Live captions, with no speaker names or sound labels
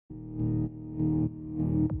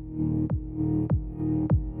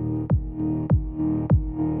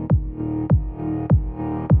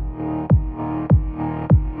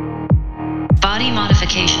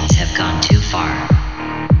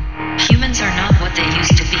what they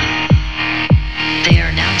used to be. They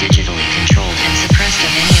are now digitally controlled and suppressed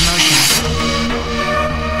of any emotion.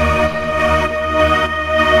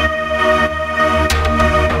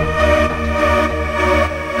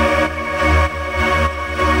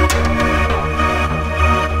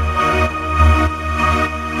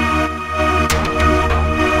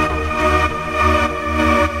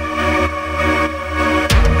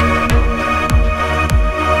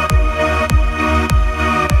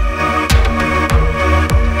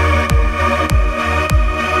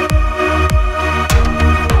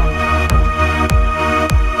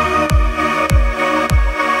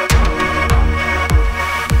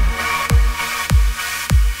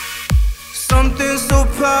 Something so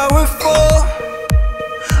powerful,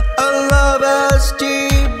 a love as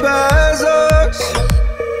deep as us.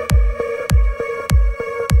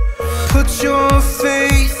 Put your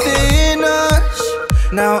faith in us.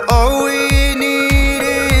 Now all we need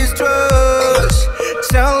is trust.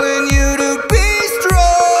 Telling you to be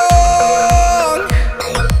strong,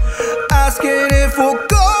 asking if we'll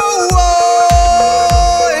go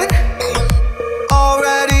on.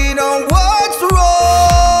 Already know what's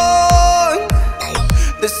wrong.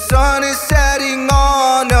 The sun is setting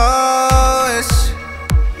on us.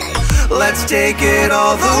 Let's take it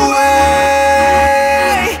all the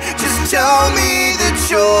way. Just tell me that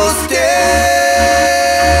you'll stay.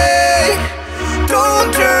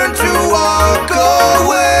 Don't turn to walk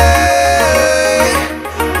away.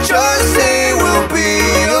 Just say we'll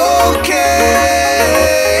be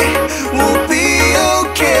okay. We'll be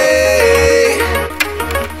okay.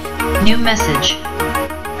 New message.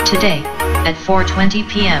 Today, at 4:20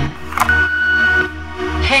 p.m.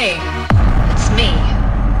 Hey, it's me.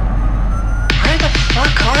 Where the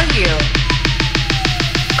fuck are you?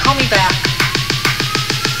 Call me back.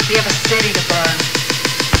 We have a city to burn.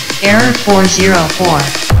 Error 404.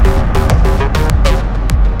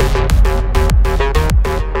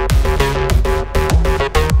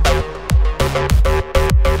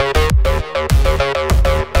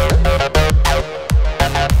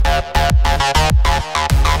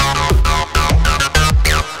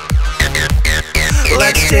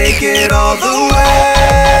 Let's take it all the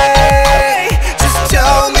way.